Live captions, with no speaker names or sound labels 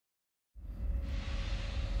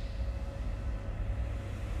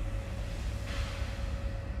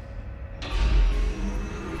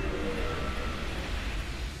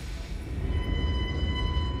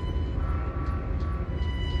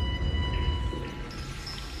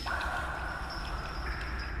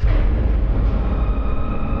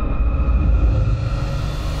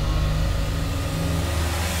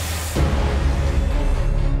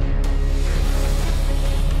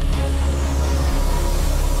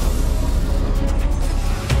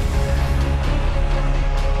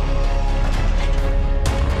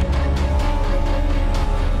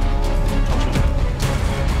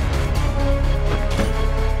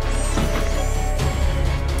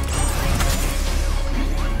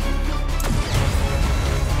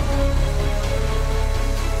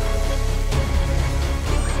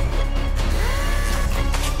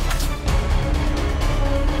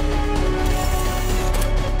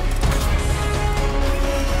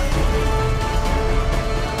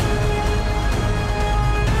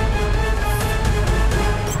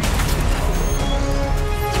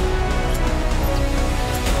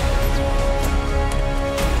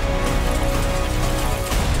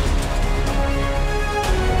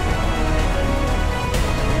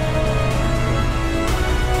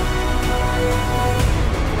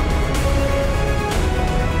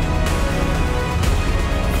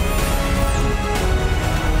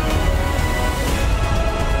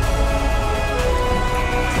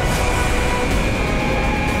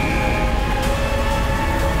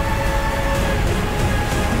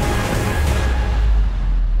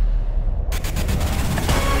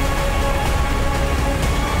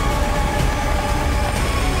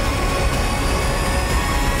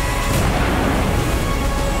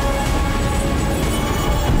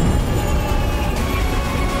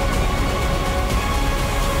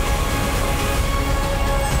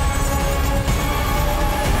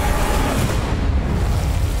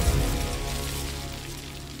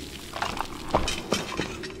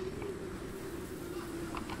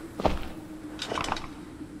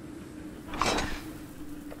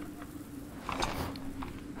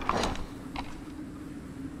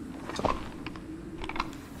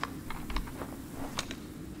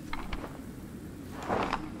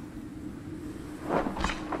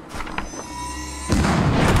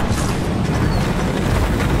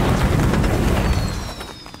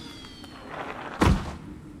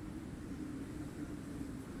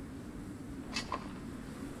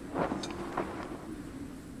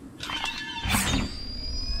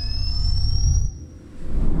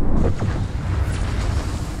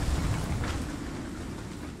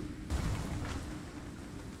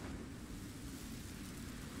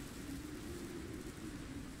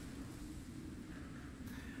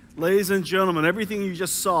Ladies and gentlemen, everything you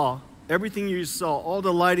just saw, all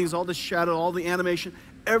the lightings, all the shadow, all the animation,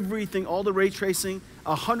 everything, all the ray tracing,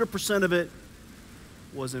 100% of it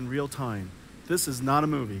was in real time. This is not a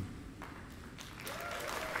movie.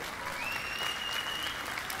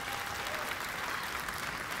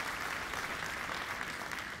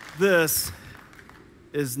 This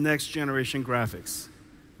is next generation graphics.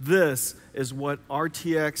 This is what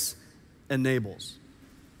RTX enables.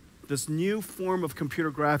 This new form of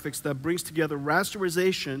computer graphics that brings together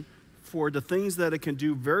rasterization for the things that it can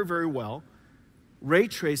do very, very well, ray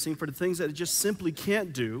tracing for the things that it just simply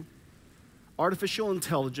can't do, artificial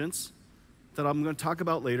intelligence that I'm going to talk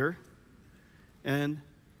about later, and,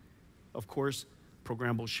 of course,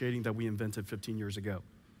 programmable shading that we invented 15 years ago.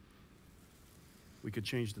 We could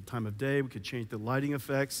change the time of day, we could change the lighting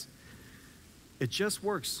effects. It just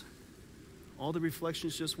works. All the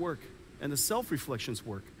reflections just work, and the self-reflections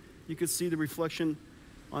work. You could see the reflection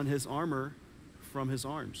on his armor from his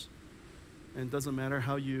arms. And it doesn't matter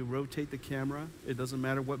how you rotate the camera, it doesn't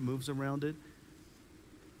matter what moves around it.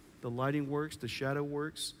 The lighting works, the shadow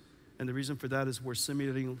works, and the reason for that is we're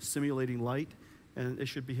simulating light, and it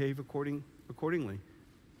should behave accordingly.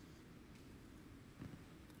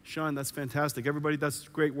 Sean, that's fantastic. Everybody, that's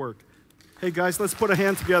great work. Hey guys, let's put a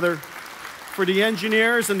hand together for the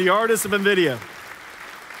engineers and the artists of NVIDIA.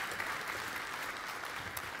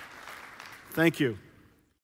 Thank you.